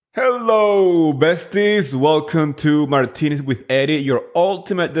Hello, besties. Welcome to Martinez with Eddie, your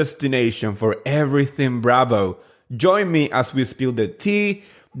ultimate destination for everything Bravo. Join me as we spill the tea,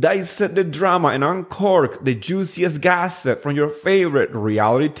 dissect the drama, and uncork the juiciest gossip from your favorite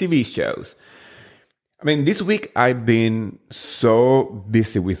reality TV shows. This week I've been so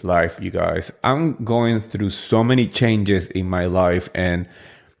busy with life, you guys. I'm going through so many changes in my life, and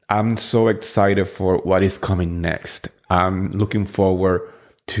I'm so excited for what is coming next. I'm looking forward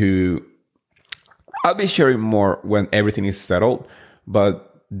to I'll be sharing more when everything is settled,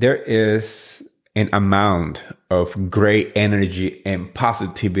 but there is an amount of great energy and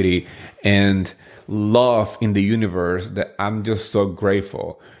positivity and love in the universe that I'm just so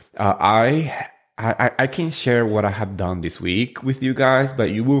grateful. I can share what I have done this week with you guys,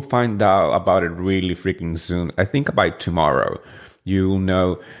 but you will find out about it really freaking soon. I think by tomorrow, you will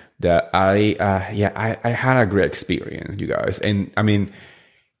know that I had a great experience, you guys. And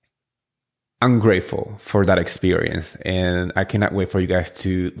I'm grateful for that experience, and I cannot wait for you guys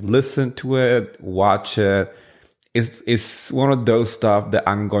to listen to it, watch it. It's one of those stuff that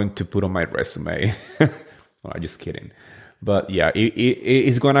I'm going to put on my resume. Well, just kidding, but yeah,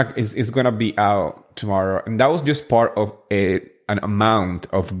 it's gonna be out tomorrow, and that was just part of an amount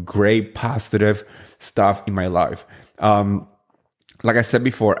of great positive stuff in my life. Like I said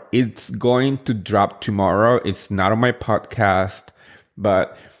before, it's going to drop tomorrow. It's not on my podcast,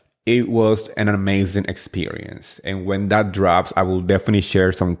 but it was an amazing experience. And when that drops, I will definitely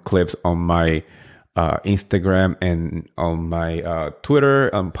share some clips on my Instagram and on my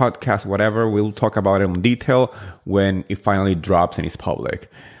Twitter, podcast, whatever. We'll talk about it in detail when it finally drops and it's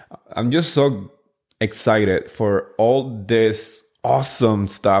public. I'm just so excited for all this awesome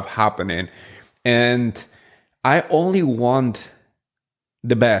stuff happening. And I only want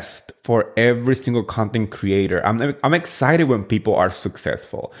the best for every single content creator. I'm excited when people are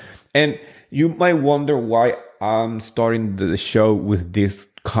successful. And you might wonder why I'm starting the show with these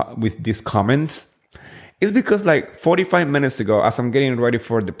comments. It's because like 45 minutes ago, as I'm getting ready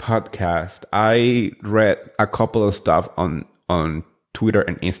for the podcast, I read a couple of stuff on Twitter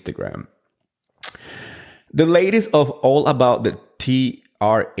and Instagram. The ladies of All About the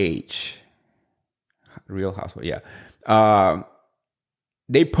TRH, Real Housewives, yeah.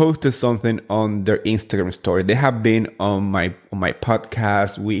 They posted something on their Instagram story. They have been on my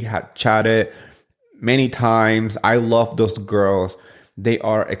podcast. We had chatted many times. I love those girls. They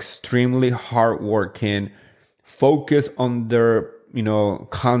are extremely hardworking, focused on their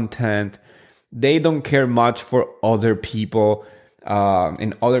content. They don't care much for other people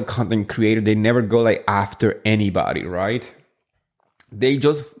and other content creators. They never go like after anybody, right? They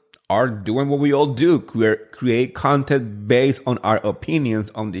just are doing what we all do, create content based on our opinions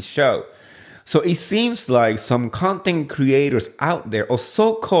on the show. So it seems like some content creators out there, or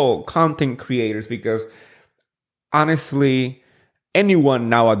so-called content creators, because honestly, anyone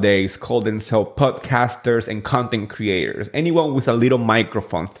nowadays call themselves podcasters and content creators. Anyone with a little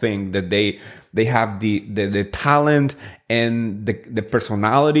microphone think that they have the talent and the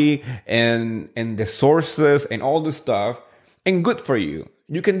personality and the sources and all the stuff. And good for you.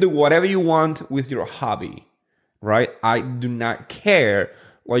 You can do whatever you want with your hobby, right? I do not care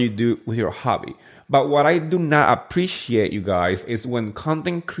what you do with your hobby. But what I do not appreciate, you guys, is when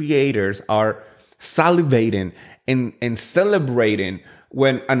content creators are salivating and celebrating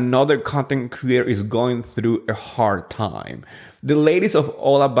when another content creator is going through a hard time. The ladies of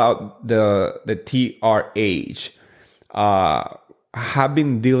All About the TRH have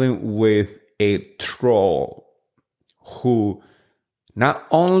been dealing with a troll who not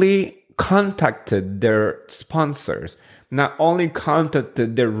only contacted their sponsors, not only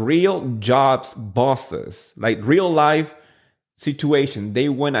contacted their real jobs bosses, like real life situation. They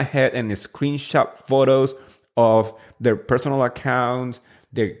went ahead and screenshot photos of their personal accounts,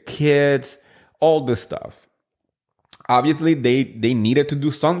 their kids, all this stuff. Obviously, they needed to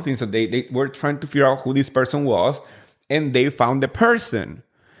do something, so they were trying to figure out who this person was, and they found the person.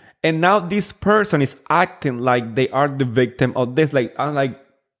 And now this person is acting like they are the victim of this.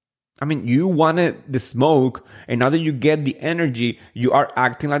 You wanted the smoke, and now that you get the energy, you are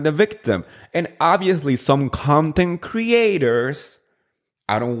acting like the victim. And obviously, some content creators,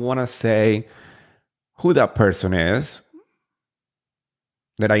 I don't want to say who that person is,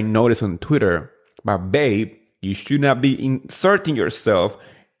 that I noticed on Twitter, but babe, you should not be inserting yourself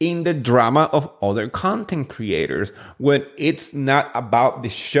in the drama of other content creators when it's not about the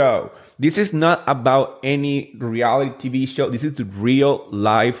show. This is not about any reality TV show. This is real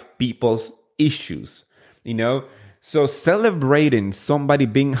life people's issues, So celebrating somebody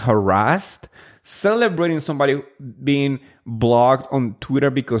being harassed, celebrating somebody being blocked on Twitter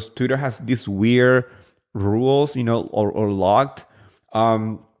because Twitter has these weird rules, or locked.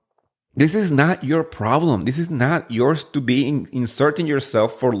 This is not your problem. This is not yours to be inserting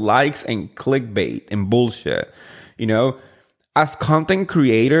yourself for likes and clickbait and bullshit. As content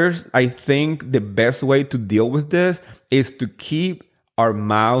creators, I think the best way to deal with this is to keep our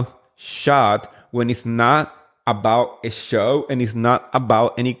mouth shut when it's not about a show and it's not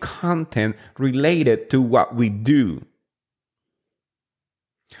about any content related to what we do.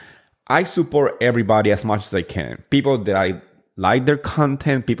 I support everybody as much as I can. People that I like their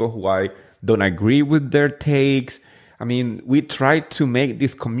content, people who I don't agree with their takes. I mean, we try to make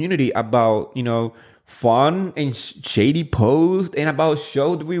this community about, fun and shady posts and about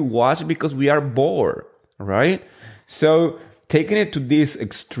shows we watch because we are bored, right? So taking it to this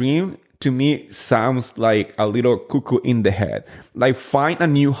extreme, to me, sounds like a little cuckoo in the head. Like, find a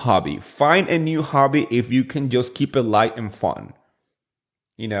new hobby. Find a new hobby if you can just keep it light and fun.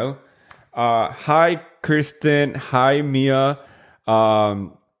 Hi, Kristen. Hi, Mia.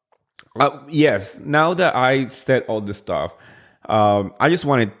 Yes, now that I said all this stuff, I just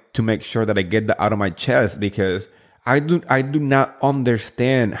wanted to make sure that I get that out of my chest, because I do not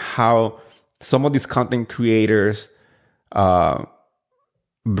understand how some of these content creators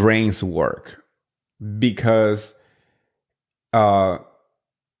brains work. Because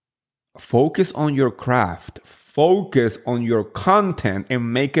focus on your craft, focus on your content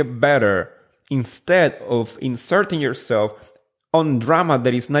and make it better, instead of inserting yourself on drama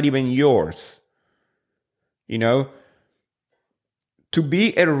that is not even yours. To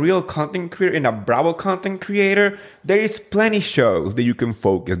be a real content creator and a Bravo content creator, there is plenty shows that you can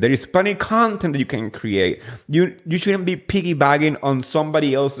focus. There is plenty content that you can create. You shouldn't be piggybacking on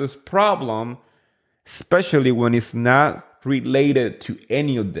somebody else's problem, especially when it's not related to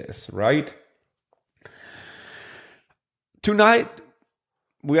any of this, right? Tonight,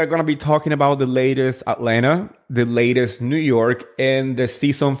 we are going to be talking about the latest Atlanta, the latest New York, and the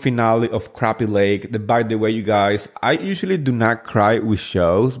season finale of Crappie Lake. By the way, you guys, I usually do not cry with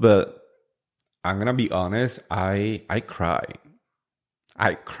shows, but I'm going to be honest, I cry.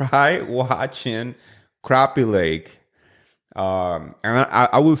 I cry watching Crappie Lake. And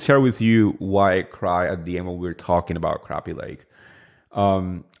I will share with you why I cry at the end when we're talking about Crappie Lake.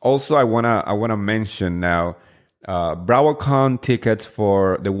 Also, I wanna mention now, BravoCon tickets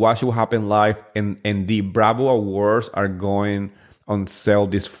for the Watch What Happen Live and the Bravo Awards are going on sale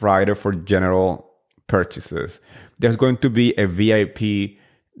this Friday for general purchases. There's going to be a VIP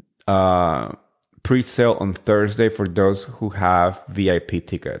pre-sale on Thursday for those who have VIP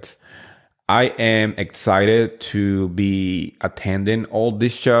tickets. I am excited to be attending all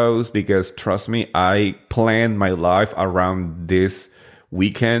these shows because, trust me, I planned my life around this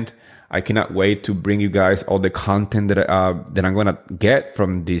weekend. I cannot wait to bring you guys all the content that I'm gonna get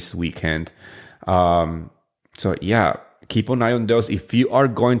from this weekend. So yeah, keep an eye on those. If you are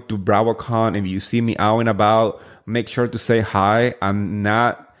going to BravoCon and you see me out and about, make sure to say hi. I'm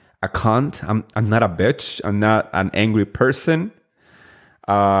not a cunt. I'm not a bitch. I'm not an angry person.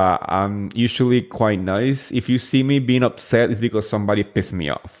 I'm usually quite nice. If you see me being upset, it's because somebody pissed me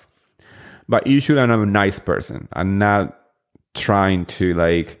off. But usually I'm a nice person. I'm not trying to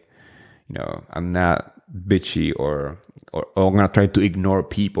I'm not bitchy or I'm gonna try to ignore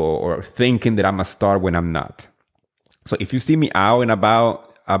people or thinking that I'm a star when I'm not. So if you see me out and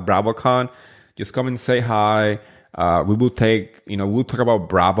about at BravoCon, just come and say hi. We will we'll talk about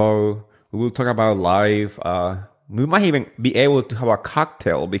Bravo. We will talk about life. We might even be able to have a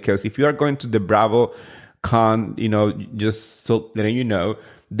cocktail, because if you are going to the BravoCon, just so that you know,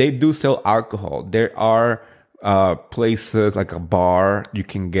 they do sell alcohol. There are places like a bar you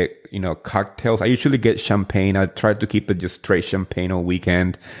can get cocktails. I usually get champagne. I try to keep it just straight champagne on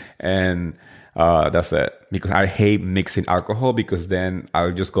weekend, and that's it, because I hate mixing alcohol, because then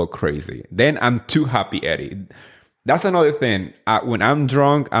I'll just go crazy. Then I'm too happy, Eddie. That's another thing. When I'm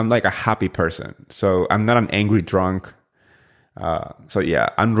drunk, I'm like a happy person, so I'm not an angry drunk. So yeah,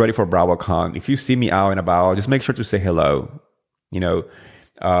 I'm ready for BravoCon. If you see me out and about, just make sure to say hello.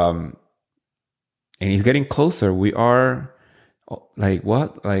 And it's getting closer. We are like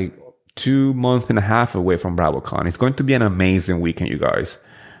 2.5 months away from BravoCon. It's going to be an amazing weekend, you guys.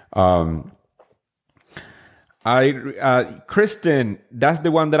 Kristen, that's the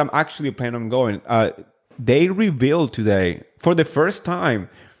one that I'm actually planning on going. They revealed today, for the first time,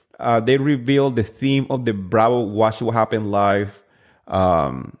 they revealed the theme of the Bravo Watch What Happen Live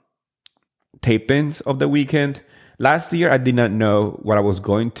tapings of the weekend. Last year, I did not know what I was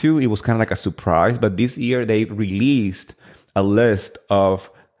going to. It was kind of like a surprise. But this year, they released a list of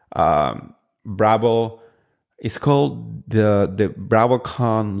Bravo. It's called the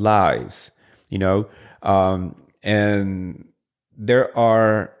BravoCon Lives, you know, and there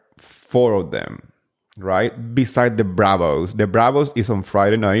are 4 of them, right? Beside the Bravos. The Bravos is on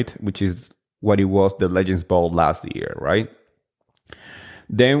Friday night, which is what it was the Legends Ball last year, right?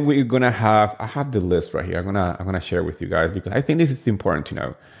 Then we're gonna have, I have the list right here. I'm gonna share with you guys because I think this is important to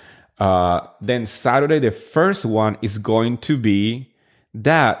know. Then Saturday, the first one is going to be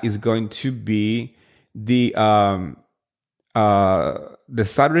the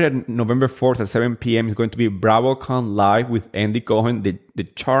Saturday, November 4th at 7 p.m. is going to be BravoCon Live with Andy Cohen, the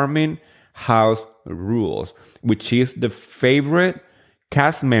Charming House Rules, which is the favorite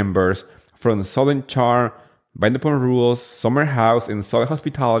cast members from Southern Charm, Vanderpump Rules, Summer House, and Southern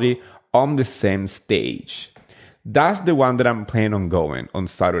Hospitality on the same stage. That's the one that I'm planning on going on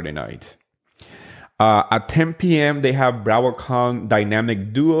Saturday night. At 10 p.m., they have BravoCon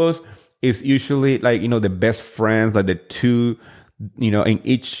Dynamic Duos. It's usually like, the best friends, like the 2, in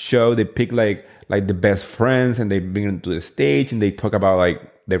each show, they pick like the best friends and they bring them to the stage and they talk about like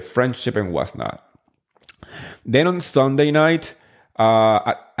their friendship and whatnot. Then on Sunday night,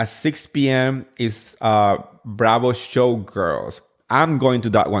 at 6 p.m. is Bravo Showgirls. I'm going to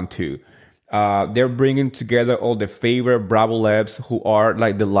that one too. They're bringing together all the favorite Bravo Labs who are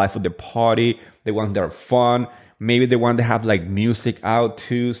like the life of the party, the ones that are fun, maybe the ones that have like music out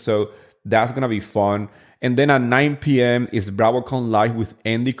too. So that's gonna be fun. And then at 9 p.m. is BravoCon Live with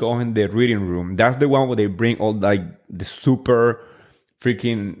Andy Cohen, the reading room. That's the one where they bring all like the super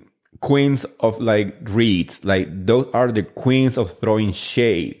freaking queens of like reads. Like those are the queens of throwing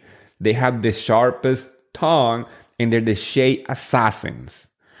shade. They have the sharpest tongue and they're the shade assassins.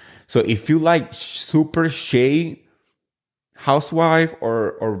 So if you like super shade housewife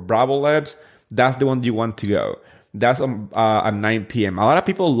or Bravo Labs, that's the one you want to go. That's at 9 p.m. A lot of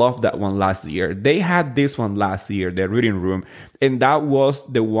people loved that one last year. They had this one last year, the reading room. And that was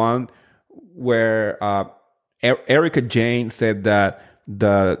the one where Erica Jane said that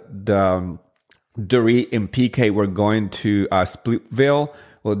Dorit and PK were going to Splitville.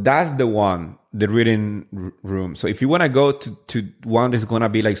 Well, that's the one, the reading room. So if you want to go to one that's going to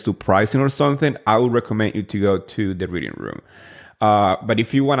be like surprising or something, I would recommend you to go to the reading room. But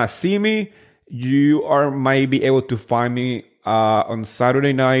if you want to see me, you might be able to find me on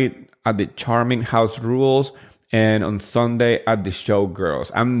Saturday night at the Charming House Rules and on Sunday at the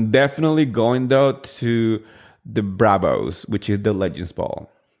Showgirls. I'm definitely going though to the Bravos, which is the Legends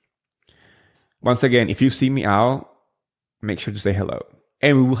Ball. Once again, if you see me out, make sure to say hello.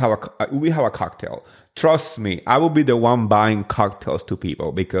 And we will have a cocktail. Trust me, I will be the one buying cocktails to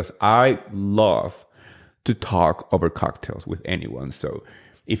people because I love to talk over cocktails with anyone. So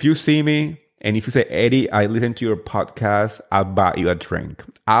if you see me and if you say, Eddie, I listen to your podcast, I'll buy you a drink.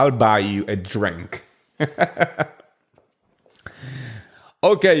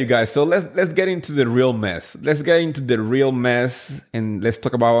 Okay, you guys. So let's get into the real mess. And let's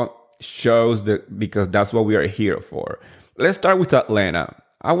talk about shows because that's what we are here for. Let's start with Atlanta.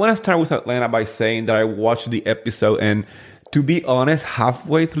 I want to start with Atlanta by saying that I watched the episode, and to be honest,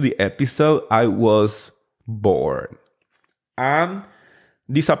 halfway through the episode, I was bored. I'm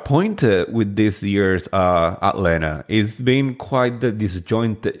disappointed with this year's Atlanta. It's been quite the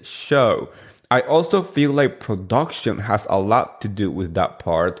disjointed show. I also feel like production has a lot to do with that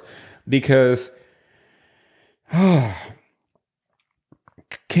part because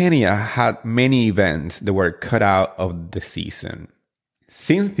Kenya had many events that were cut out of the season.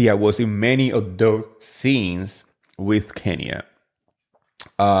 Cynthia was in many of those scenes with Kenya.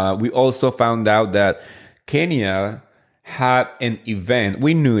 We also found out that Kenya had an event.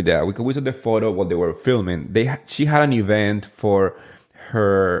 We knew that. We saw the photo while they were filming. She had an event for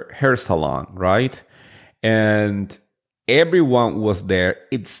her hair salon, right? And everyone was there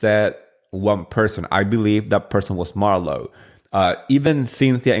except one person. I believe that person was Marlo. Even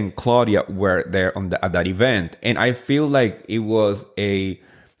Cynthia and Claudia were there at that event. And I feel like it was a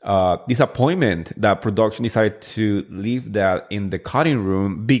disappointment that production decided to leave that in the cutting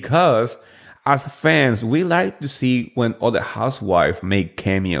room because as fans, we like to see when other housewives make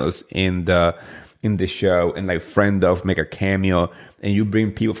cameos in the show and like Friend of make a cameo and you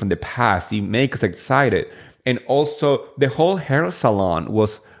bring people from the past. It makes us excited. And also the whole hair salon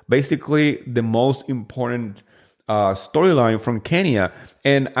was basically the most important storyline from Kenya,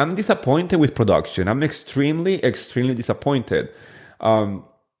 and I'm disappointed with production. I'm extremely disappointed.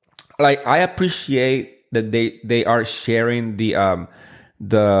 Like I appreciate that they are sharing the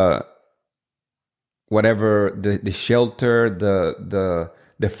whatever the shelter,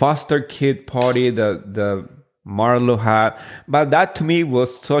 the foster kid party, the Marlo had. But that to me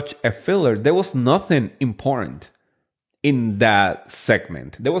was such a filler. There was nothing important in that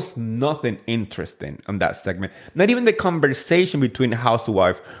segment. There was nothing interesting on that segment. Not even the conversation between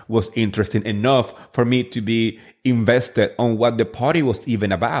housewives was interesting enough for me to be invested on what the party was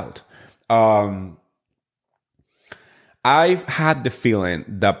even about. I've had the feeling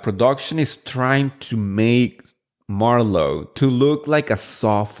that production is trying to make Marlo to look like a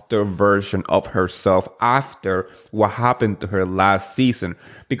softer version of herself after what happened to her last season.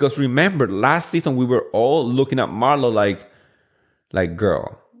 Because remember, last season we were all looking at Marlo like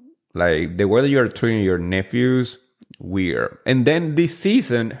girl, like the way that you're treating your nephews, weird. And then this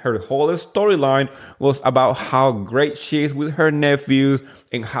season, her whole storyline was about how great she is with her nephews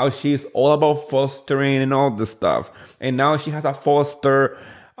and how she's all about fostering and all this stuff. And now she has a foster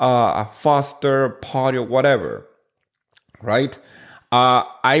party or whatever. Right?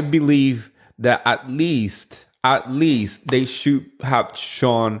 I believe that at least they should have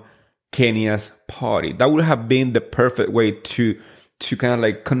shown Kenya's party. That would have been the perfect way to kind of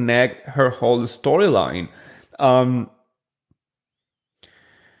like connect her whole storyline. I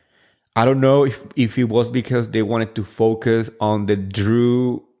don't know if it was because they wanted to focus on the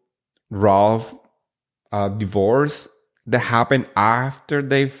Drew Rolf divorce that happened after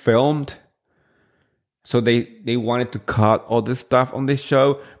they filmed. So they wanted to cut all this stuff on this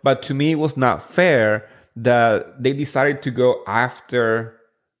show. But to me, it was not fair that they decided to go after,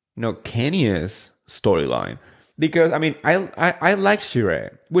 Kenya's storyline. Because, I mean, I like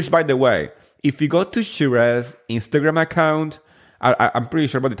Shire. Which, by the way, if you go to Shire's Instagram account, I'm pretty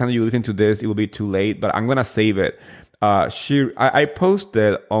sure by the time you listen to this, it will be too late. But I'm going to save it. I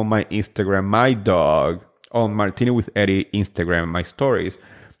posted on my Instagram, my dog, on Martini with Eddie Instagram, my stories.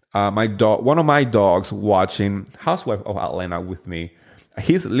 My dog, one of my dogs, watching Housewife of Atlanta with me.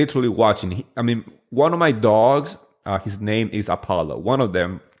 He's literally watching. One of my dogs, his name is Apollo. One of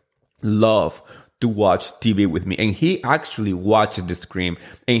them love to watch TV with me, and he actually watches the screen,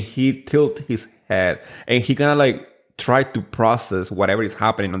 and he tilts his head, and he kind of like try to process whatever is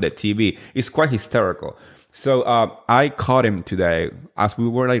happening on the TV. It's quite hysterical. So I caught him today as we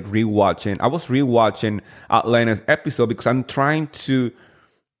were like rewatching. I was rewatching Atlanta's episode because I'm trying to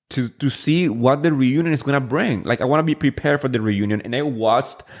see what the reunion is gonna bring. Like, I want to be prepared for the reunion, and I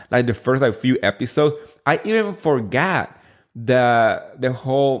watched like the first few episodes. I even forgot the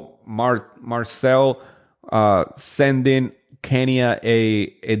whole Marcel sending Kenya a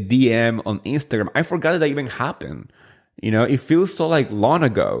DM on Instagram. I forgot that even happened. It feels so like long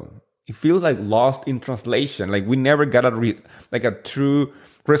ago. It feels like lost in translation. Like we never got a true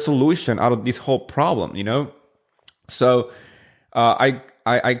resolution out of this whole problem. So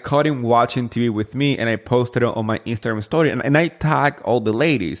I caught him watching TV with me, and I posted it on my Instagram story, and I tagged all the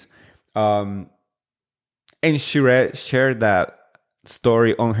ladies. And she shared that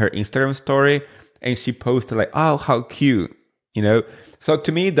story on her Instagram story, and she posted like, "Oh, how cute," So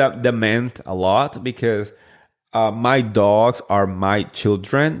to me, that meant a lot because my dogs are my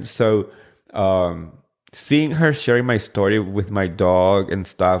children. So seeing her sharing my story with my dog and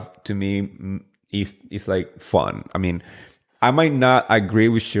stuff, to me is like fun. I mean, I might not agree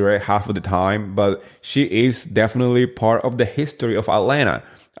with Shire half of the time, but she is definitely part of the history of Atlanta.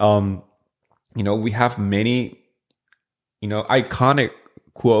 We have many, iconic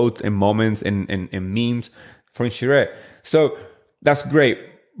quotes and moments and memes from Shire. So that's great.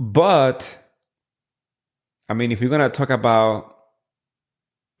 But, I mean, if you're going to talk about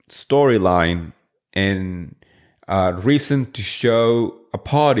storyline and reason to show a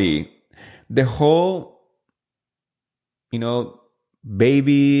party, the whole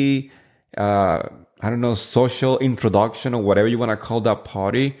baby, I don't know, social introduction or whatever you want to call that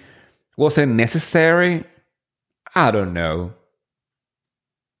party, was it necessary? I don't know.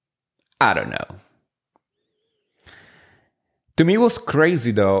 To me, it was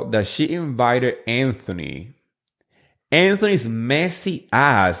crazy, though, that she invited Anthony. Anthony's messy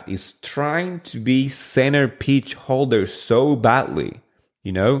ass is trying to be center pitch holder so badly,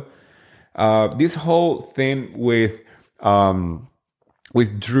 This whole thing with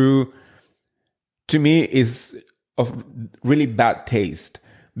Drew, to me, is of really bad taste,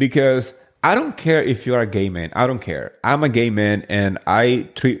 because I don't care if you're a gay man. I don't care. I'm a gay man and I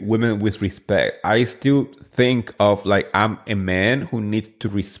treat women with respect. I still think of like I'm a man who needs to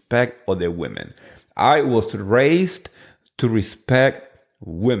respect other women. I was raised to respect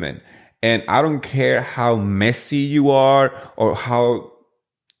women, and I don't care how messy you are or how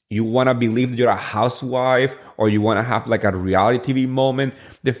you want to believe that you're a housewife or you want to have like a reality TV moment.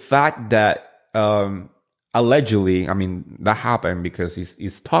 The fact that allegedly, I mean, that happened because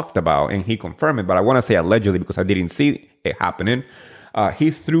he's talked about and he confirmed it, but I want to say allegedly because I didn't see it happening.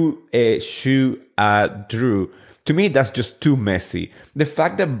 He threw a shoe at Drew. To me, that's just too messy. The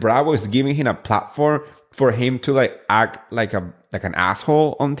fact that Bravo is giving him a platform for him to like act like an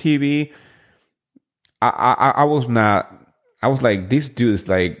asshole on TV, I was not. I was like, this dude is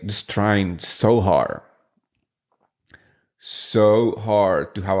like just trying so hard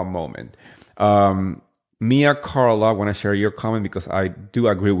to have a moment. Mia Carla, I want to share your comment because I do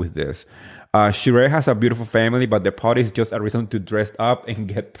agree with this. Sheree has a beautiful family, but the party is just a reason to dress up and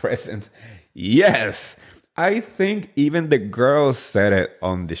get presents. Yes, I think even the girls said it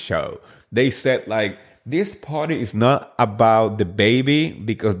on the show. They said like, this party is not about the baby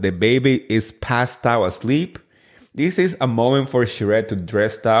because the baby is passed out asleep. This is a moment for Sheree to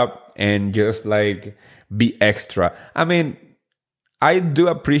dress up and just like be extra. I mean, I do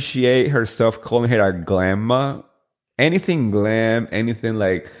appreciate herself calling her a glamma. Anything glam, anything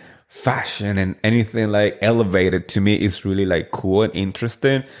like fashion and anything like elevated to me is really like cool and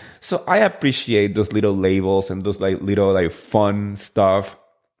interesting. So I appreciate those little labels and those like little like fun stuff.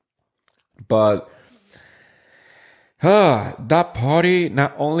 But that party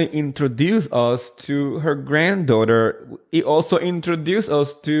not only introduced us to her granddaughter, it also introduced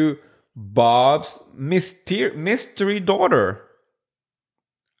us to Bob's mystery daughter.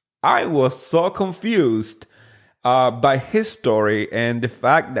 I was so confused by his story and the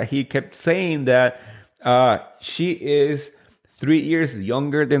fact that he kept saying that she is 3 years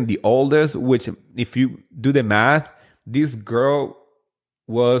younger than the oldest, which if you do the math, this girl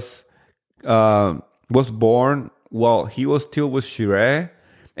was born while he was still with Sheree.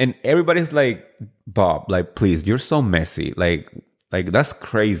 And everybody's like, Bob, like, please, you're so messy. Like that's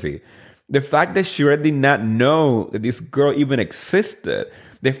crazy. The fact that Sheree did not know that this girl even existed.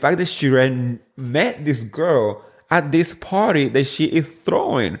 The fact that Sheree met this girl at this party that she is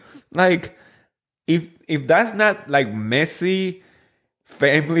throwing. Like, if that's not like messy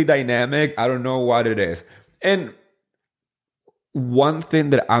family dynamic, I don't know what it is. And one thing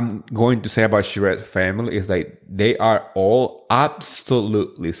that I'm going to say about Sheree's family is like they are all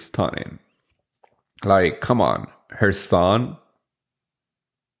absolutely stunning. Like, come on, her son,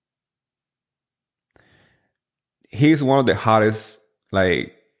 he's one of the hottest,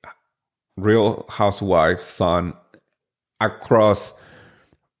 like, Real Housewives son across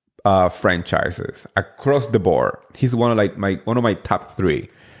franchises, across the board. He's one of my top three.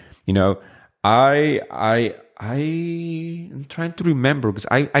 You know, I'm trying to remember because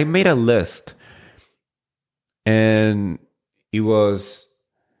I made a list, and it was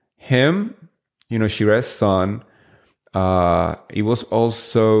him, you know, Sheree's son. It was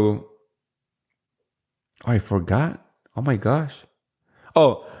also, I forgot. Oh my gosh.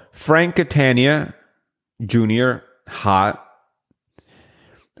 Oh, Frank Catania Jr., hot,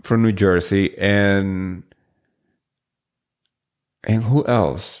 from New Jersey, and who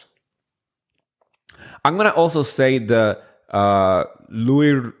else? I'm gonna also say the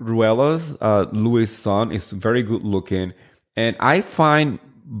Louis Ruelas, Louis' son, is very good looking, and I find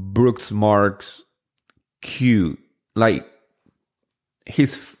Brooks Marks cute. Like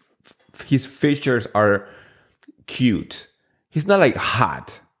his features are cute. He's not like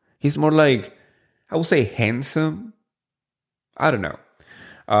hot. He's more like, I would say, handsome. I don't know.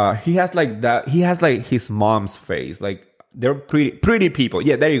 He has like that. He has like his mom's face. Like they're pretty people.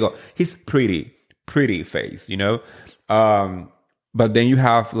 Yeah, there you go. He's pretty face, you know. But then you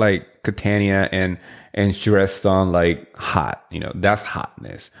have like Catania and Sheree's son, like hot. You know, that's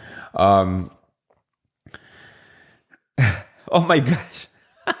hotness. Oh my gosh.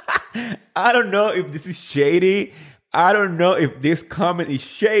 I don't know if this is shady. I don't know if this comment is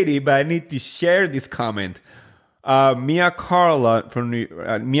shady, but I need to share this comment. Mia Carla,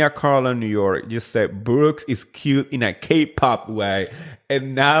 New York, just said Brooks is cute in a K-pop way,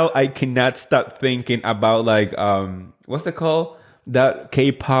 and now I cannot stop thinking about like what's it called? That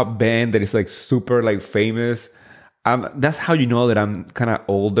K-pop band that is like super like famous. That's how you know that I'm kind of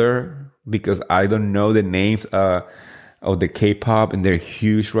older, because I don't know the names of the K-pop, and they're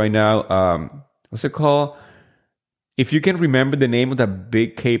huge right now. What's it called? If you can remember the name of that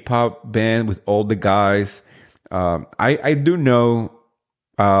big K-pop band with all the guys, I do know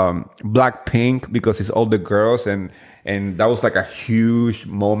Blackpink because it's all the girls, and that was like a huge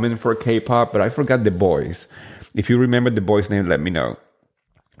moment for K-pop, but I forgot the boys. If you remember the boys' name, let me know.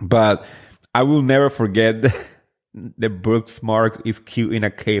 But I will never forget the Brooks Marks is cute in a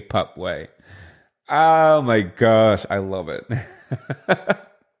K-pop way. Oh my gosh, I love it.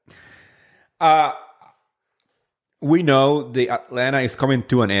 We know the Atlanta is coming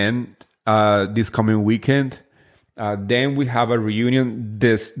to an end. this coming weekend. Then we have a reunion.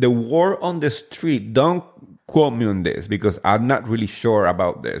 The war on the street. Don't quote me on this because I'm not really sure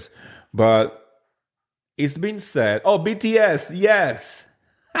about this, but it's been said. Oh, BTS, yes.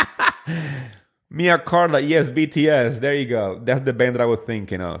 Mia Carla, yes, BTS. There you go. That's the band that I was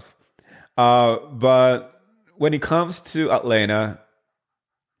thinking of. But when it comes to Atlanta,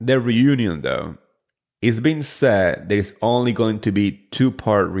 the reunion though, it's been said there's only going to be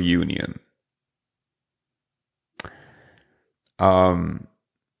two-part reunion.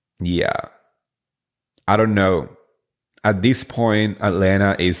 Yeah. I don't know. At this point,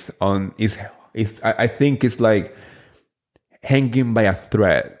 Atlanta is on I think it's like hanging by a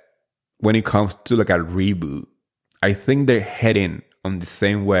thread when it comes to like a reboot. I think they're heading on the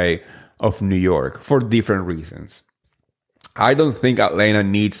same way of New York for different reasons. I don't think Atlanta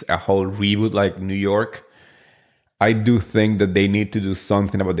needs a whole reboot like New York. I do think that they need to do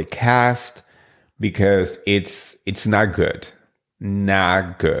something about the cast because it's not good.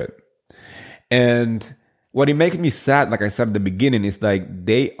 Not good. And what it makes me sad, like I said at the beginning, is like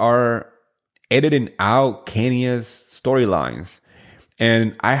they are editing out Kenya's storylines.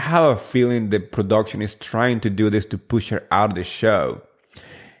 And I have a feeling the production is trying to do this to push her out of the show.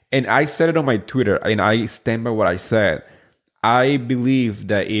 And I said it on my Twitter, and I stand by what I said. I believe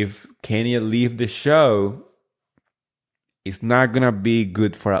that if Kenya leaves the show, it's not going to be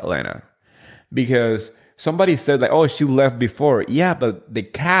good for Atlanta. Because somebody said like, oh, she left before. Yeah, but the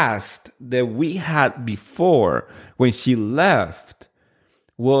cast that we had before when she left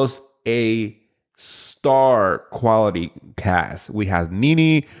was a star quality cast. We had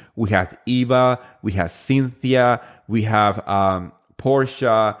Nini, we had Eva, we had Cynthia, we have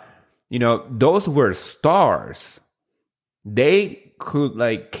Portia. You know, those were stars. They could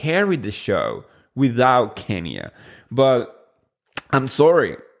like carry the show without Kenya. But I'm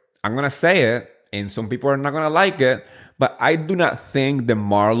sorry, I'm gonna say it, and some people are not gonna like it, but I do not think that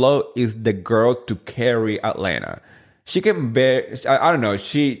Marlo is the girl to carry Atlanta. She can bear, I don't know,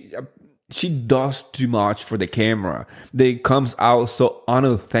 she does too much for the camera. They comes out so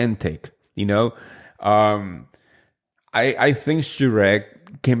unauthentic, you know. I think Shrek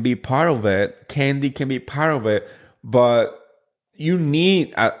can be part of it. Candy can be part of it, but you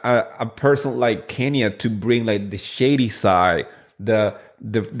need a person like Kenya to bring like the shady side, the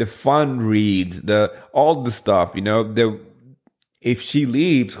fun reads, all the stuff, you know. If she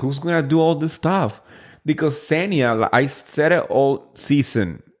leaves, who's gonna do all this stuff? Because Sanya, like I said it all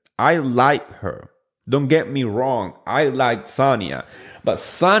season, I like her. Don't get me wrong, I like Sanya, but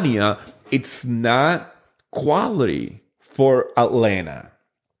Sanya, it's not quality for Atlanta.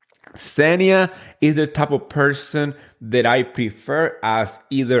 Sanya is the type of person that I prefer as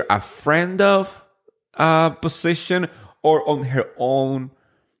either a friend of position or on her own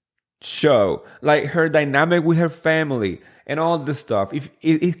show. Like her dynamic with her family and all this stuff. If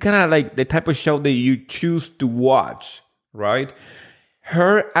it's kind of like the type of show that you choose to watch, right?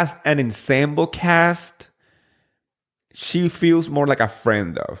 Her as an ensemble cast, she feels more like a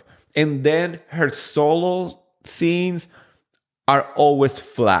friend of. And then her solo scenes are always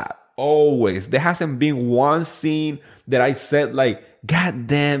flat. Always. There hasn't been one scene that I said like, God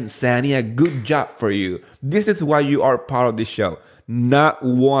damn, Sanya, good job for you. This is why you are part of this show. Not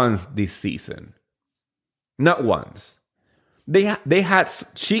once this season. Not once.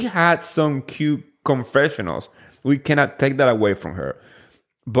 She had some cute confessionals. We cannot take that away from her.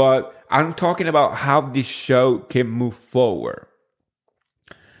 But I'm talking about how this show can move forward.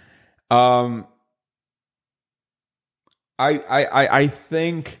 I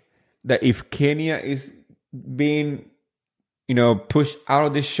think that if Kenya is being, you know, pushed out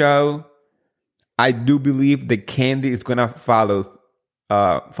of the show, I do believe that Candy is gonna follow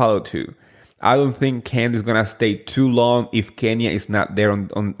too. I don't think Candy is gonna stay too long if Kenya is not there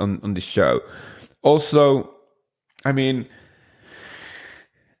on the show. Also, I mean,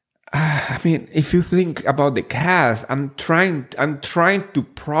 if you think about the cast, I'm trying to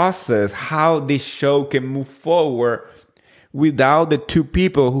process how this show can move forward without the two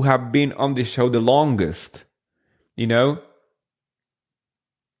people who have been on the show the longest. You know?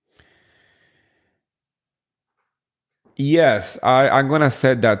 Yes, I'm gonna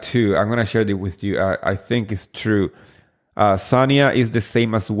say that too. I'm gonna share it with you. I think it's true. Sonia is the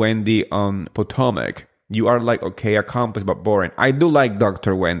same as Wendy on Potomac. You are like, okay, accomplished but boring. I do like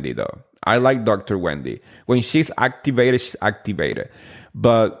Dr. Wendy though. I like Dr. Wendy. When she's activated, she's activated.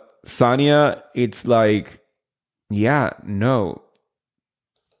 But Sonia, it's like, yeah, no.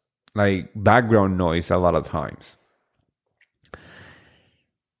 Like background noise a lot of times.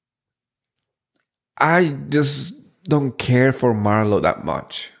 I just don't care for Marlo that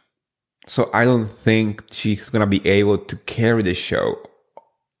much. So I don't think she's gonna be able to carry the show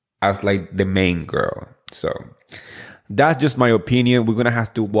as like the main girl. So that's just my opinion. We're gonna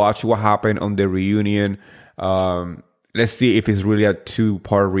have to watch what happened on the reunion. Let's see if it's really a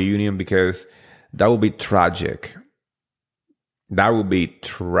 2-part reunion, because that would be tragic. That would be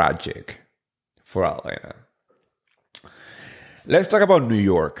tragic for Atlanta. Let's talk about New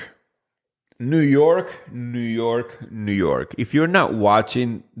York. New York. If you're not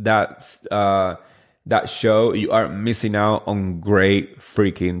watching that show, you are missing out on great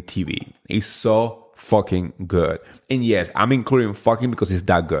freaking TV. It's so fucking good. And yes, I'm including fucking because it's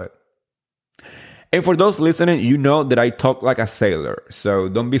that good. And for those listening, you know that I talk like a sailor. So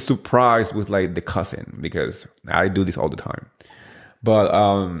don't be surprised with like the cousin, because I do this all the time. But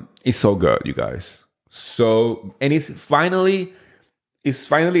it's so good, you guys. So, and it's finally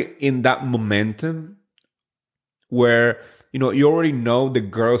in that momentum where, you know, you already know the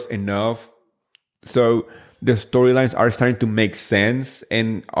girls enough. So the storylines are starting to make sense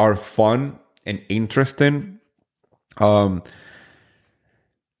and are fun and interesting.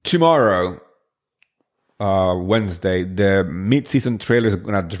 Tomorrow, Wednesday, the mid-season trailer is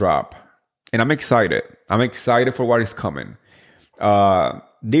gonna drop, and I'm excited. I'm excited for what is coming.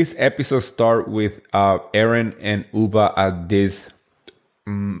 This episode start with Aaron and Uba at this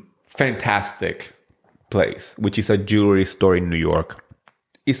fantastic place, which is a jewelry store in New York.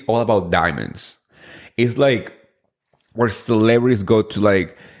 It's all about diamonds. It's like where celebrities go to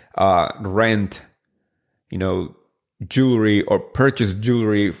like rent, you know, jewelry or purchase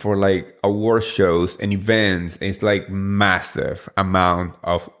jewelry for like award shows and events. It's like massive amount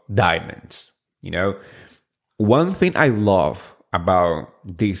of diamonds, you know. One thing I love about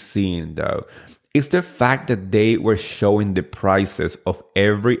this scene though is the fact that they were showing the prices of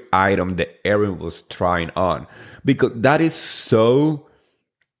every item that Aaron was trying on, because that is so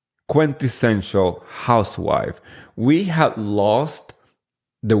quintessential housewife. We had lost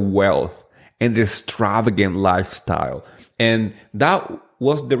the wealth and the extravagant lifestyle, and that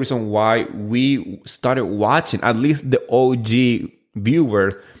was the reason why we started watching, at least the OG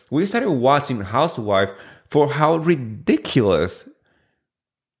viewers, we started watching Housewife for how ridiculous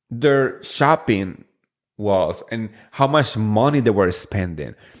their shopping was and how much money they were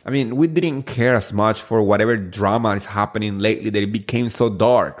spending. I mean, we didn't care as much for whatever drama is happening lately that it became so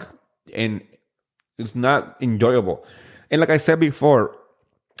dark and it's not enjoyable. And like I said before,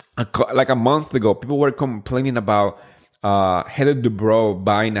 like a month ago, people were complaining about Heather Dubrow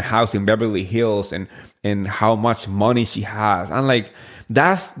buying a house in Beverly Hills and how much money she has. And like,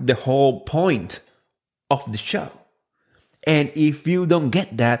 that's the whole point of the show. And if you don't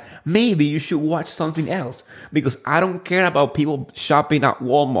get that, maybe you should watch something else, because I don't care about people shopping at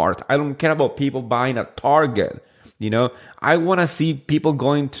Walmart. I don't care about people buying at Target. You know, I want to see people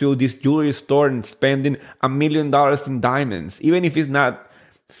going to this jewelry store and spending $1 million in diamonds, even if it's not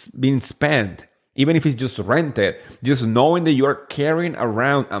being spent, even if it's just rented. Just knowing that you're carrying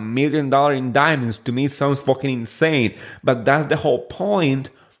around $1 million in diamonds, to me sounds fucking insane. But that's the whole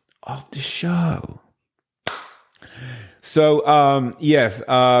point of the show. So, yes,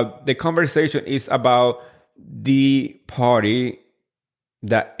 the conversation is about the party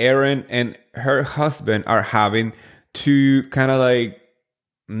that Erin and her husband are having to kind of like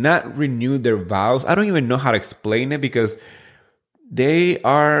not renew their vows. I don't even know how to explain it, because they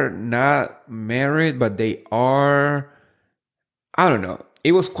are not married, but they are, I don't know.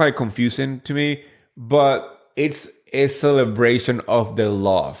 It was quite confusing to me, but it's a celebration of their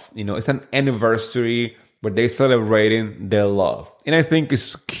love. You know, it's an anniversary where they're celebrating their love. And I think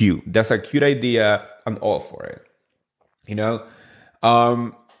it's cute. That's a cute idea. I'm all for it. You know?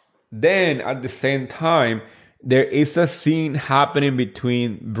 Then at the same time, there is a scene happening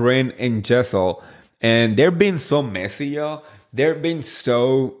between Bryn and Jessel. And they're being so messy, y'all. They're being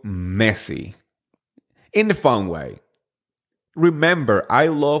so messy. In the fun way. Remember, I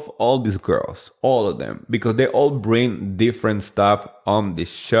love all these girls. All of them. Because they all bring different stuff on the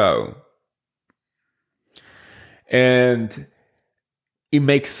show. And it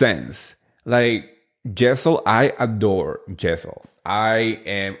makes sense. Like, Jessel, I adore Jessel. I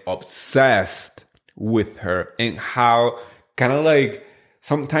am obsessed with her and how kind of like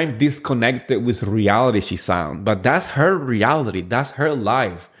sometimes disconnected with reality she sounds. But that's her reality. That's her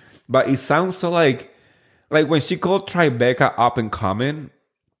life. But it sounds so like when she called Tribeca up and coming,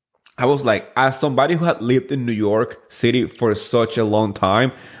 I was like, as somebody who had lived in New York City for such a long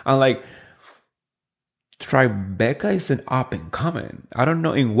time, I'm like, Tribeca is an up and coming. I don't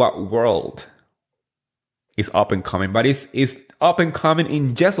know in what world it's up and coming, but it's up and coming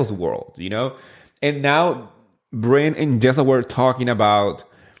in Jessel's world, you know? And now Bryn and Jessel were talking about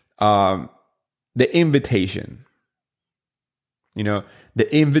the invitation.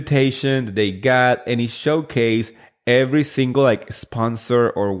 The invitation that they got, and it showcased every single like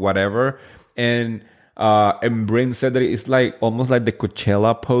sponsor or whatever. And Bryn said that it's like almost like the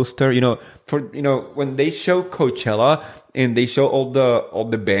Coachella poster. When they show Coachella and they show all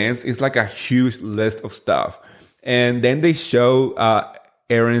the bands, it's like a huge list of stuff. And then they show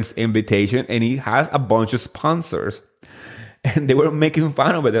Aaron's invitation, and he has a bunch of sponsors, and they were making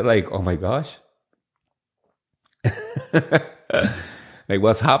fun of it. They're like, "Oh my gosh." Like,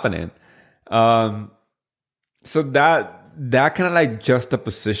 what's happening? So that kind of like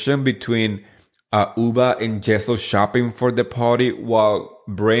juxtaposition between Uba and Jessel shopping for the party while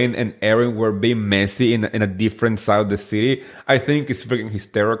Brain and Aaron were being messy in a different side of the city, I think is freaking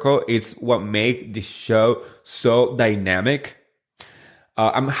hysterical. It's what made the show so dynamic.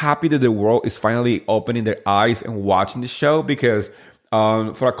 I'm happy that the world is finally opening their eyes and watching the show, because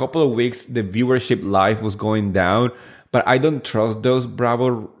for a couple of weeks the viewership live was going down. But I don't trust those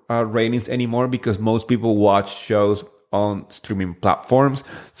Bravo ratings anymore, because most people watch shows on streaming platforms.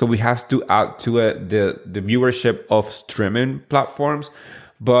 So we have to add to it the viewership of streaming platforms.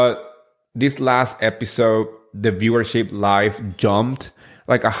 But this last episode, the viewership live jumped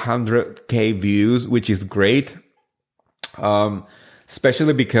like 100K views, which is great.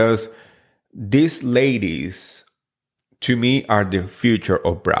 Especially because these ladies, to me, are the future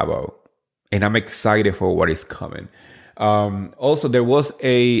of Bravo. And I'm excited for what is coming. Also, there was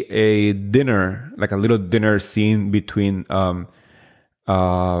a dinner, like a little dinner scene between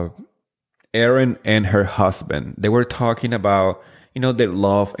Erin and her husband. They were talking about, their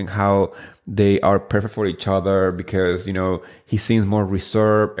love and how they are perfect for each other, because, he seems more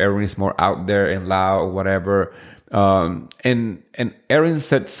reserved, Erin is more out there and loud, or whatever. And Erin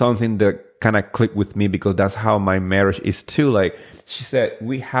said something that kind of clicked with me, because that's how my marriage is too. Like, she said,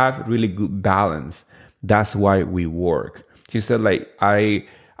 we have really good balance. That's why we work. She said, like, I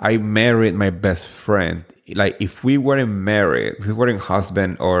married my best friend. Like, if we weren't married, if we weren't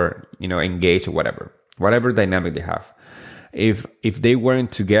husband or, engaged or whatever dynamic they have, if they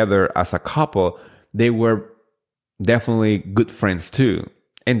weren't together as a couple, they were definitely good friends too.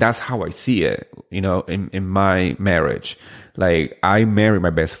 And that's how I see it, in my marriage. Like, I married my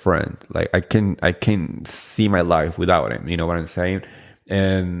best friend. Like, I can see my life without him. You know what I'm saying?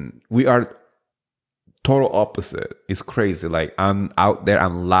 And we are total opposite. It's crazy. Like, I'm out there,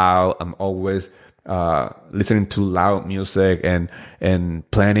 I'm loud, I'm always listening to loud music and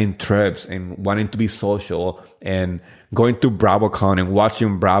planning trips and wanting to be social and going to BravoCon and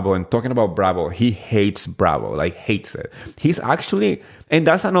watching Bravo and talking about Bravo. He hates Bravo, like hates it. He's actually, and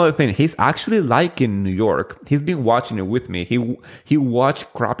that's another thing, he's actually liking New York. He's been watching it with me. He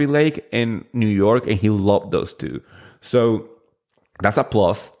watched Crappie Lake and New York, and he loved those two. So that's a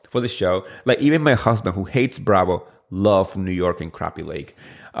plus for the show. Like, even my husband, who hates Bravo, loved New York and Crappie Lake.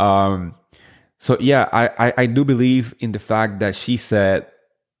 So yeah, I do believe in the fact that she said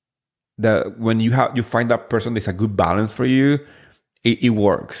that when you find that person that's a good balance for you, it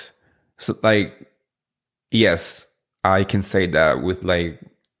works. So, like, yes, I can say that with like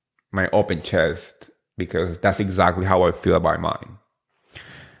my open chest, because that's exactly how I feel about mine.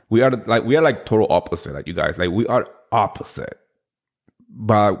 We are like total opposite, like you guys. Like, we are opposite,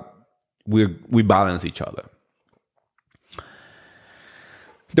 but we balance each other.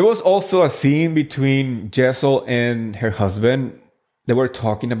 There was also a scene between Jessel and her husband. They were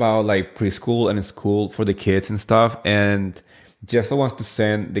talking about like preschool and school for the kids and stuff. And Jessel wants to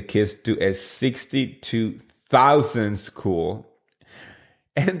send the kids to a 62,000 school.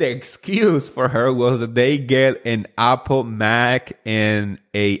 And the excuse for her was that they get an Apple Mac and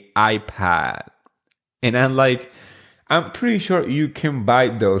a iPad. And I'm like, I'm pretty sure you can buy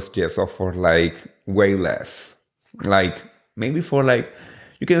those, Jessel, for like way less. Like, maybe for like,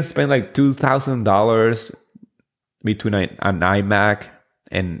 you can spend like $2,000 between an iMac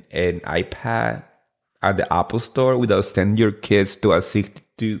and an iPad at the Apple Store without sending your kids to a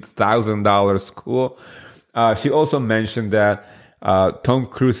 $62,000 school. She also mentioned that Tom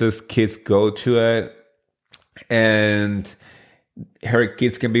Cruise's kids go to it, and her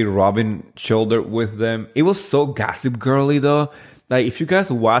kids can be rubbing shoulder with them. It was so Gossip Girly though. Like, if you guys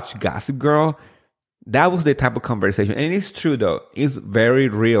watch Gossip Girl, that was the type of conversation. And it's true though. It's very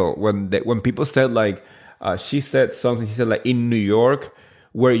real. When people said like, she said something, she said like, in New York,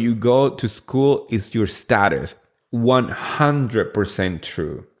 where you go to school is your status. 100%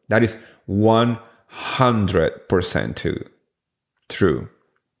 true. That is 100% true.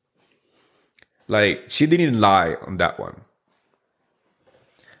 Like, she didn't lie on that one.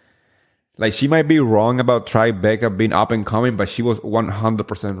 Like, she might be wrong about Tribeca being up and coming, but she was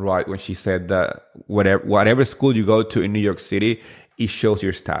 100% right when she said that whatever school you go to in New York City, it shows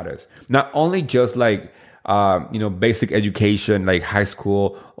your status. Not only just like, basic education, like high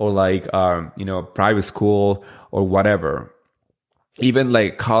school or like, private school or whatever. Even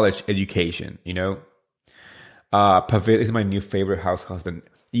like college education, Pavid is my new favorite house husband.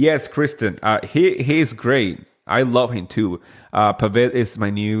 Yes, Kristen, he is great. I love him too. Pavid is my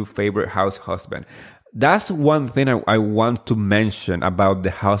new favorite house husband. That's one thing I want to mention about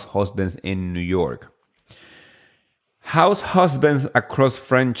the house husbands in New York. House husbands across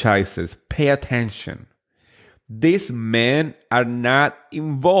franchises, pay attention. These men are not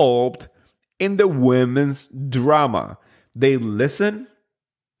involved in the women's drama. They listen.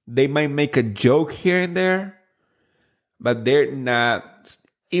 They might make a joke here and there, but they're not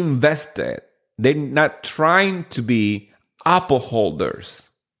invested. They're not trying to be apple holders.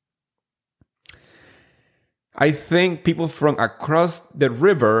 I think people from across the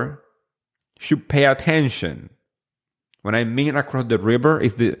river should pay attention. When I mean across the river,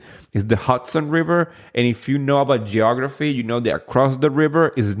 is the Hudson River. And if you know about geography, you know that across the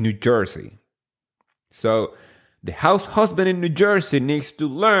river is New Jersey. So the house husband in New Jersey needs to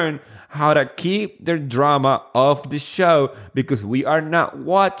learn how to keep their drama off the show, because we are not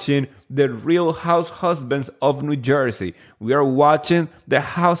watching the real house husbands of New Jersey. We are watching the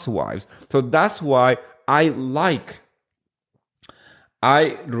housewives. So that's why I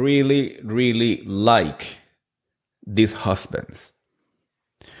really, really like these husbands.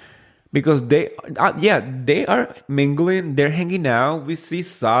 Because they are mingling, they're hanging out. We see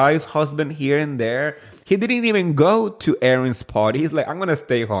Sai's husband here and there. He didn't even go to Erin's party. He's like, I'm going to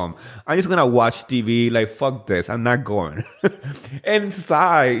stay home. I'm just going to watch TV. Like, fuck this. I'm not going. And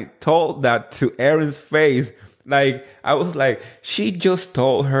Sai told that to Erin's face. Like, I was like, she just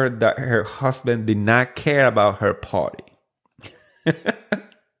told her that her husband did not care about her party.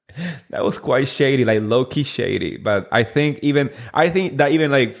 That was quite shady, like low-key shady. But I think that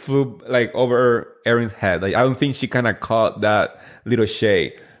even like flew like over Erin's head. Like, I don't think she kind of caught that little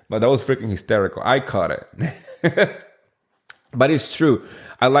shade. But that was freaking hysterical. I caught it. But it's true.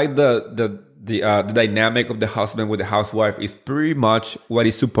 I like the dynamic of the husband with the housewife is pretty much what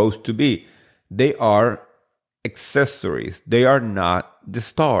it's supposed to be. They are accessories. They are not the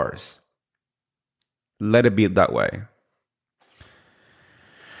stars. Let it be that way.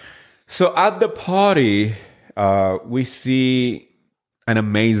 So at the party, we see an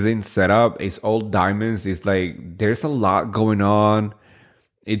amazing setup. It's all diamonds. It's like there's a lot going on.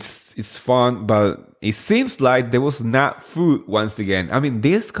 It's fun, but it seems like there was not food once again. I mean,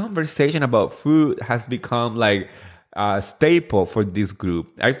 this conversation about food has become like a staple for this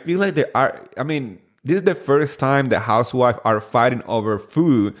group. I feel like this is the first time the housewives are fighting over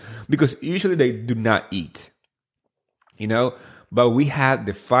food, because usually they do not eat, But we had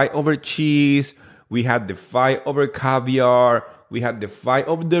the fight over cheese. We had the fight over caviar. We had the fight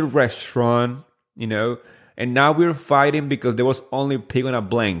over the restaurant, And now we're fighting because there was only pig on a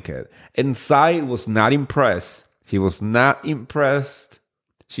blanket. And Sai was not impressed. She was not impressed.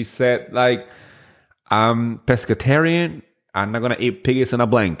 She said, like, I'm pescatarian. I'm not going to eat pigs on a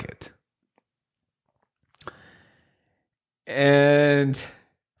blanket. And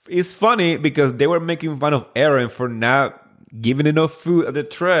it's funny because they were making fun of Erin for not giving enough food at the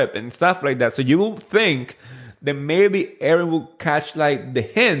trip and stuff like that. So you will think that maybe Erin will catch like the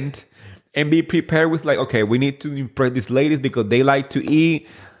hint and be prepared with like, okay, we need to impress these ladies because they like to eat,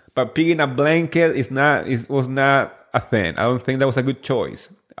 but pig in a blanket was not a thing. I don't think that was a good choice.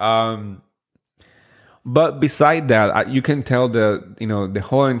 But beside that, you can tell the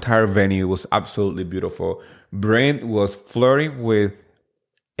whole entire venue was absolutely beautiful. Brent was flirting with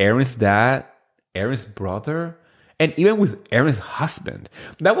Erin's dad, Erin's brother, and even with Erin's husband.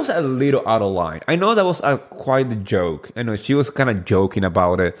 That was a little out of line. I know that was quite the joke. I know she was kind of joking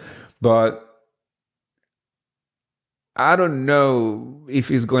about it, but I don't know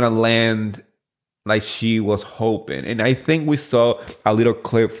if it's going to land like she was hoping. And I think we saw a little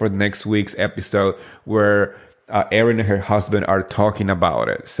clip for next week's episode where Erin and her husband are talking about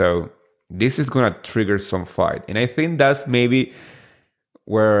it. So this is going to trigger some fight. And I think that's maybe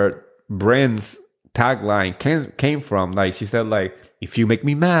where Brent's tagline came from. Like, she said, like, if you make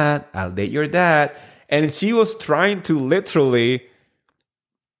me mad, I'll date your dad. And she was trying to literally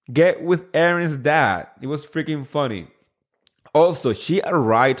get with Erin's dad. It was freaking funny. Also, she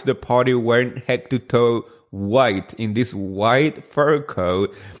arrived to the party wearing head to toe white, in this white fur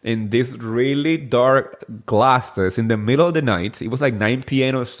coat, in this really dark glasses in the middle of the night. It was like 9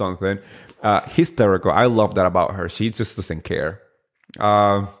 p.m. or something. Hysterical. I love that about her. She just doesn't care.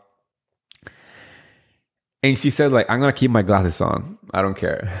 And she said, like, I'm going to keep my glasses on. I don't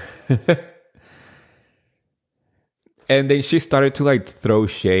care. And then she started to like throw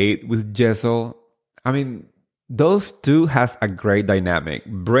shade with Jessel. I mean, those two has a great dynamic.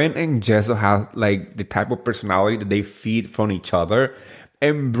 Brent and Jessel have like the type of personality that they feed from each other.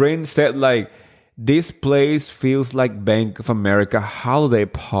 And Brent said like, this place feels like Bank of America holiday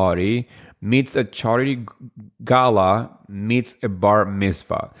party meets a charity gala meets a bar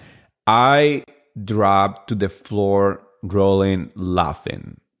mitzvah. I dropped to the floor, rolling,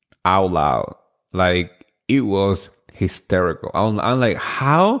 laughing out loud. Like, it was hysterical. I'm like,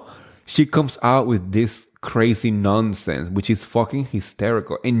 how she comes out with this crazy nonsense, which is fucking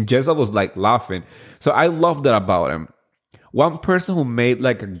hysterical. And Jessa was like laughing. So I love that about him. One person who made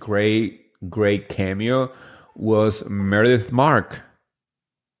like a great cameo was Meredith Mark.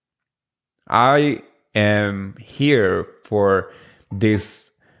 I am here for this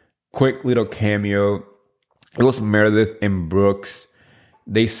quick little cameo. It was Meredith and Brooks.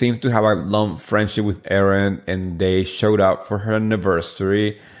 They seem to have a long friendship with Erin, and they showed up for her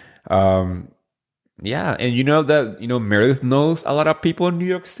anniversary. Yeah, and you know that Meredith knows a lot of people in New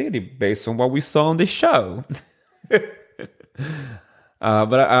York City based on what we saw on the show. But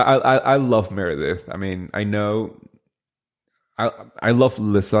I love Meredith. I mean, I love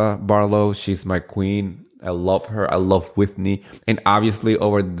Lisa Barlow. She's my queen. I love her. I love Whitney. And obviously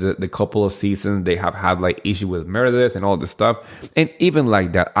over the couple of seasons, they have had like issue with Meredith and all this stuff. And even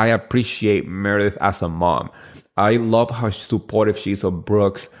like that, I appreciate Meredith as a mom. I love how supportive she is of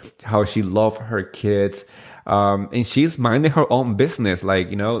Brooks, how she loves her kids. And she's minding her own business.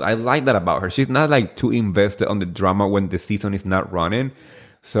 Like, I like that about her. She's not like too invested on the drama when the season is not running.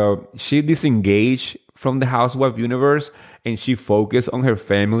 So she disengaged from the housewife universe and she focused on her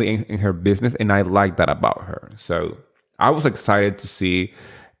family and her business. And I like that about her. So I was excited to see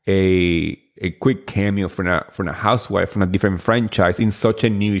a quick cameo from a housewife from a different franchise in such a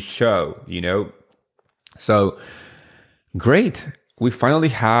new show, So great. We finally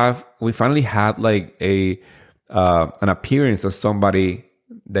had like an appearance of somebody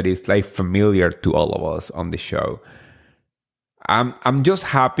that is like familiar to all of us on the show. I'm just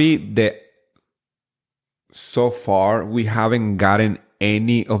happy that so far we haven't gotten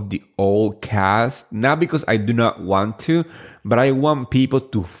any of the old cast. Not because I do not want to, but I want people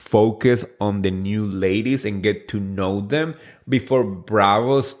to focus on the new ladies and get to know them before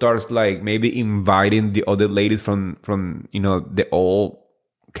Bravo starts like maybe inviting the other ladies from the old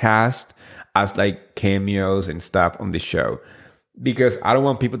cast as like cameos and stuff on the show. Because I don't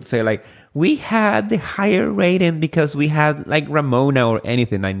want people to say like, we had the higher rating because we had like Ramona or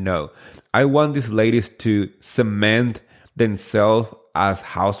anything. I know. I want these ladies to cement themselves as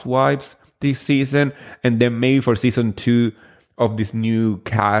housewives this season. And then maybe for season 2 of this new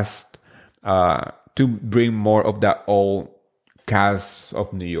cast, to bring more of that old cast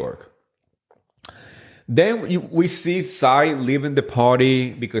of New York. Then we see Sai leaving the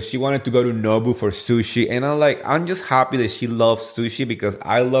party because she wanted to go to Nobu for sushi. And I'm just happy that she loves sushi because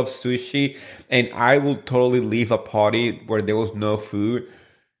I love sushi. And I will totally leave a party where there was no food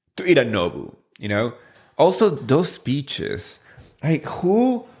to eat at Nobu, Also, those speeches. Like,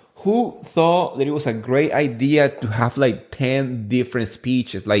 who thought that it was a great idea to have like 10 different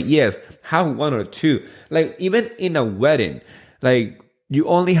speeches? Like, yes, have 1 or 2. Like, even in a wedding, like, you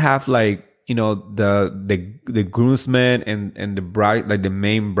only have like, the groomsmen and the bride, like the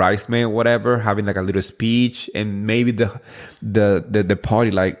main bridesmaid, whatever, having like a little speech, and maybe the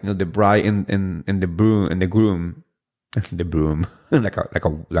party, like the bride and the broom and the groom, the broom, like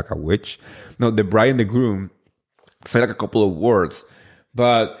a witch. No, the bride and the groom say like a couple of words,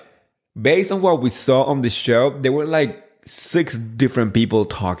 but based on what we saw on the show, there were like 6 different people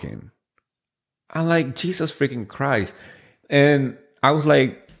talking. I'm like, Jesus freaking Christ, and I was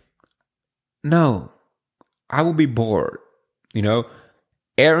like, no, I will be bored.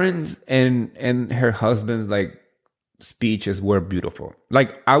 Erin's and her husband's like speeches were beautiful.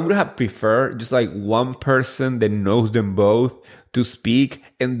 Like, I would have preferred just like one person that knows them both to speak,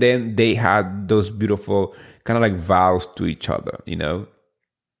 and then they had those beautiful kind of like vows to each other,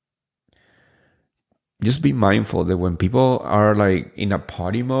 Just be mindful that when people are like in a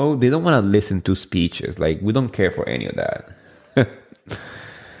party mode, they don't want to listen to speeches. Like, we don't care for any of that.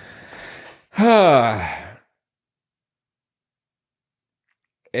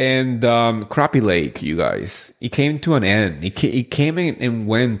 And Crappie Lake, you guys, it came to an end. It came in and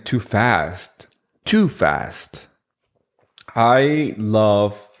went too fast. I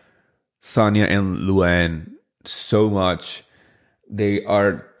love Sonia and Luann so much. They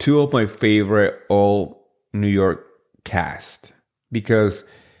are 2 of my favorite all New York cast because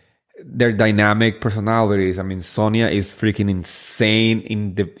their dynamic personalities. I mean, Sonia is freaking insane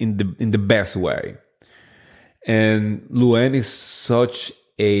in the best way, and Luen is such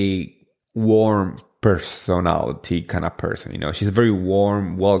a warm personality kind of person. You know, she's very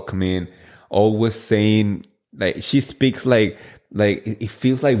warm, welcoming, always saying, like, she speaks like it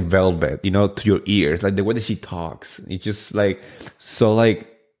feels like velvet, you know, to your ears. Like the way that she talks, it's just like so, like,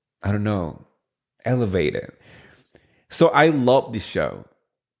 I don't know, elevated. So I love this show.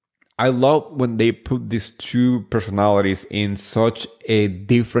 I love when they put these two personalities in such a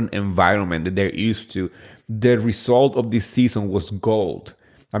different environment that they're used to. The result of this season was gold.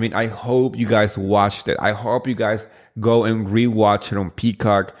 I mean, I hope you guys watched it. I hope you guys go and rewatch it on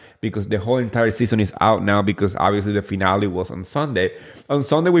Peacock, because the whole entire season is out now, because obviously the finale was on Sunday. On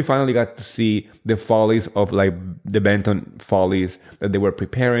Sunday, we finally got to see the follies of, like, the Benton follies that they were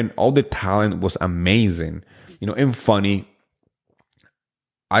preparing. All the talent was amazing, you know, and funny.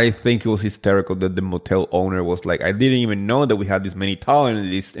 I think it was hysterical that the motel owner was like, I didn't even know that we had this many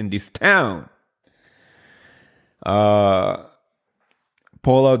talent in this town. Paula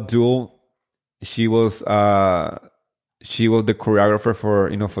Abdul, she was the choreographer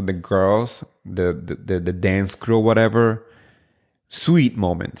for, you know, for the girls, the dance crew, whatever. Sweet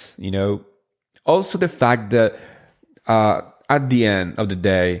moments, you know. Also the fact that at the end of the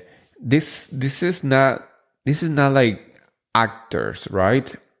day, this is not like actors,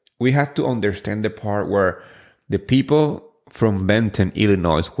 right? We have to understand the part where the people from Benton,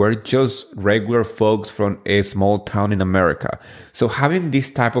 Illinois, were just regular folks from a small town in America. So having this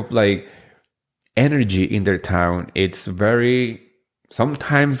type of, like, energy in their town, it's very,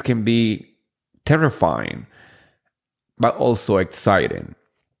 sometimes can be terrifying, but also exciting.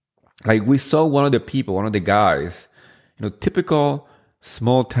 Like, we saw one of the guys, you know, typical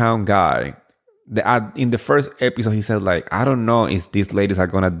small town guy. In the first episode, he said, like, I don't know if these ladies are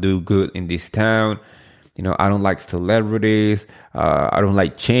gonna do good in this town. You know, I don't like celebrities. I don't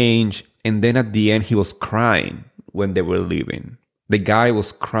like change. And then at the end, he was crying when they were leaving. The guy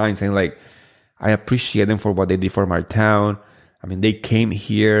was crying, saying, like, I appreciate them for what they did for my town. I mean, they came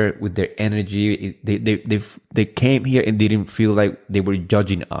here with their energy. They came here and didn't feel like they were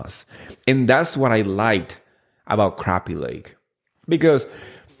judging us. And that's what I liked about Crappie Lake. Because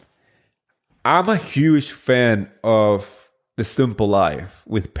I'm a huge fan of The Simple Life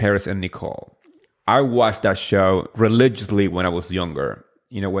with Paris and Nicole. I watched that show religiously when I was younger,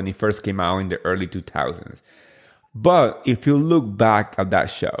 you know, when it first came out in the early 2000s. But if you look back at that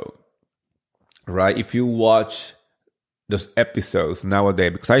show, right, if you watch those episodes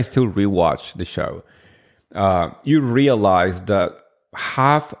nowadays, because I still rewatch the show, you realize that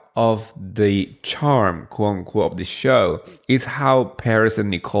half of the charm, quote unquote, of the show is how Paris and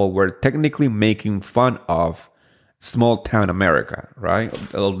Nicole were technically making fun of small town America, right?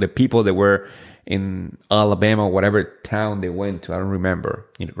 The people that were in Alabama, whatever town they went to, I don't remember,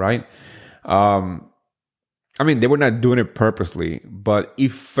 right? I mean, they were not doing it purposely, but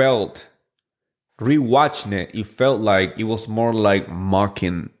it felt, rewatching it, it felt like it was more like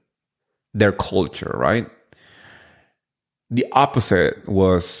mocking their culture, right? The opposite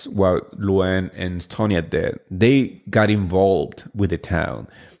was what Luen and Tonya did. They got involved with the town.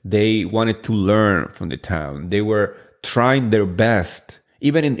 They wanted to learn from the town. They were trying their best,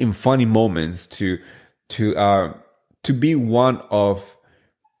 even in funny moments, to be one of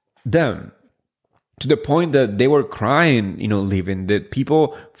them. To the point that they were crying, you know, leaving. That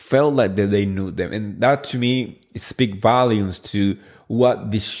people felt like that they knew them, and that to me speaks volumes to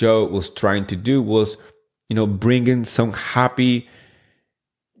what this show was trying to do. Was, you know, bringing some happy,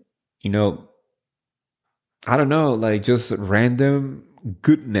 you know, I don't know, like just random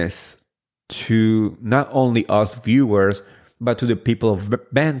goodness to not only us viewers, but to the people of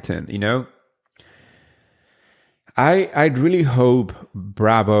Benton, you know. I really hope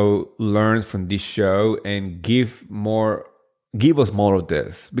Bravo learns from this show and give us more of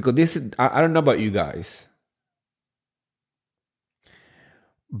this, because this is, I don't know about you guys,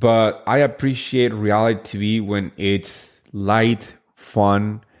 but I appreciate reality TV when it's light,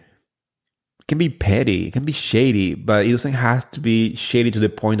 fun. It can be petty, it can be shady, but it doesn't have to be shady to the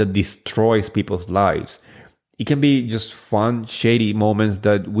point that destroys people's lives. It can be just fun, shady moments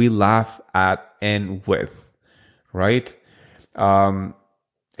that we laugh at and with, right? And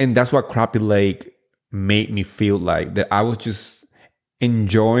that's what Crappie Lake made me feel like, that I was just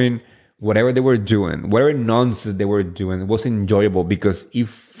enjoying whatever they were doing, whatever nonsense they were doing. It was enjoyable because it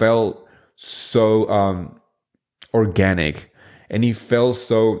felt so organic, and it felt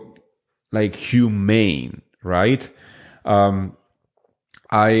so like humane, right? I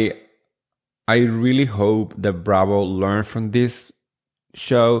really hope that Bravo learned from this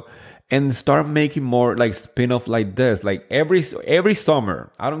show and start making more like spin-off like this. Like every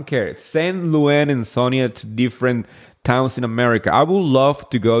summer, I don't care. Send Luann and Sonia to different towns in America. I would love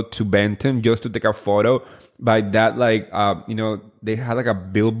to go to Benton just to take a photo by that, like, they had like a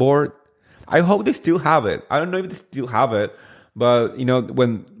billboard. I hope they still have it. I don't know if they still have it, but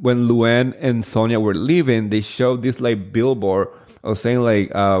when Luann and Sonia were leaving, they showed this like billboard of saying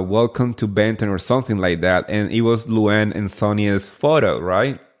like, welcome to Benton or something like that. And it was Luann and Sonia's photo,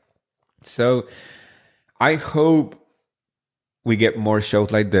 right? So I hope we get more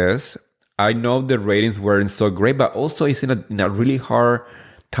shows like this. I know the ratings weren't so great, but also it's in a really hard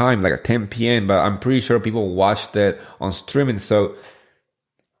time, like at 10 p.m. But I'm pretty sure people watched it on streaming. So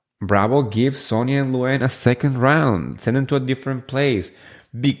Bravo gives Sonia and Luann a second round, send them to a different place,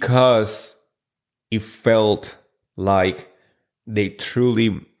 because it felt like they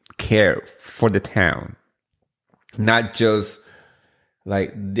truly care for the town. Not just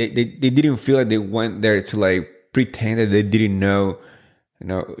like they didn't feel like they went there to like pretend that they didn't know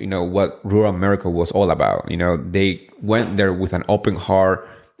what rural America was all about. They went there with an open heart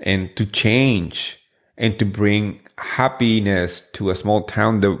and to change and to bring happiness to a small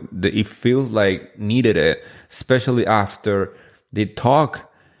town that it feels like needed it, especially after they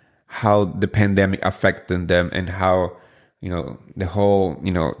talk how the pandemic affected them and how, the whole,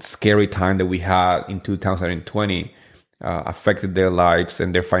 scary time that we had in 2020 affected their lives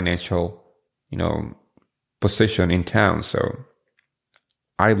and their financial, position in town. So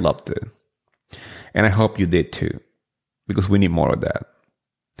I loved it. And I hope you did too, because we need more of that.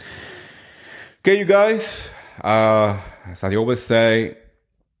 Okay, you guys, as I always say,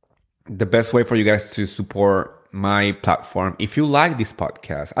 the best way for you guys to support my platform, if you like this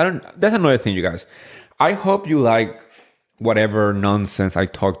podcast, that's another thing, you guys. I hope you like whatever nonsense I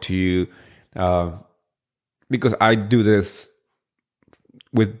talk to you, because I do this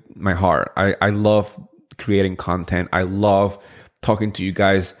with my heart. I love creating content. I love talking to you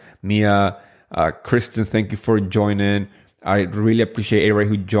guys. Mia, Kristen, thank you for joining. I really appreciate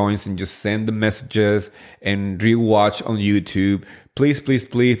everybody who joins and just send the messages and rewatch on YouTube. Please, please,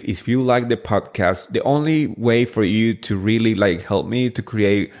 please, if you like the podcast, the only way for you to really like help me to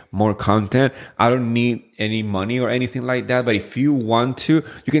create more content, I don't need any money or anything like that. But if you want to,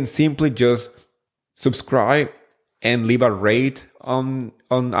 you can simply just subscribe and leave a rate on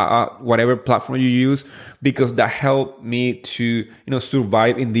whatever platform you use, because that helped me to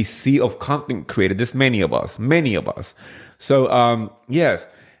survive in this sea of content creators. There's many of us. So yes,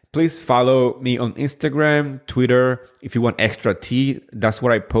 please follow me on Instagram, Twitter. If you want extra tea, that's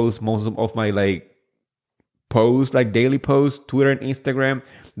where I post most of my daily posts. Twitter and Instagram,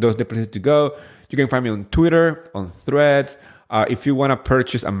 those are the places to go. You can find me on Twitter, on Threads. If you want to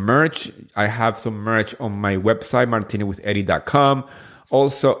purchase a merch, I have some merch on my website, martinewitheddie.com.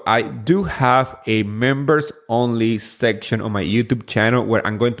 Also, I do have a members-only section on my YouTube channel where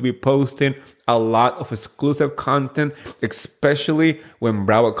I'm going to be posting a lot of exclusive content, especially when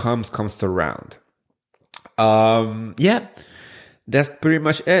Bravo comes around. Yeah, that's pretty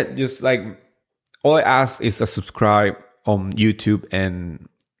much it. Just like all I ask is a subscribe on YouTube and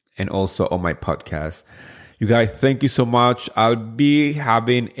also on my podcast. You guys, thank you so much. I'll be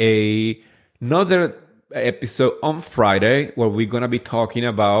having another episode on Friday where we're going to be talking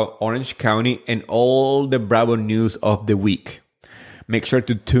about Orange County and all the Bravo news of the week. Make sure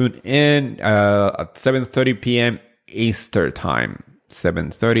to tune in at 7:30 p.m. Eastern time.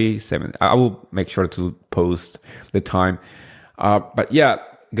 7:30. I will make sure to post the time. But yeah,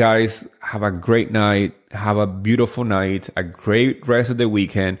 guys, have a great night. Have a beautiful night. A great rest of the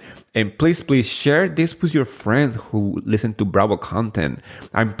weekend. And please, please share this with your friends who listen to Bravo content.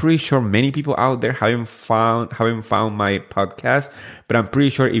 I'm pretty sure many people out there haven't found my podcast, but I'm pretty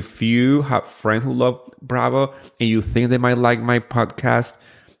sure if you have friends who love Bravo and you think they might like my podcast,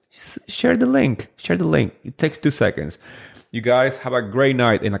 share the link. It takes 2 seconds. You guys have a great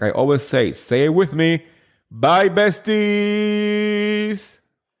night. And like I always say it with me. Bye, besties.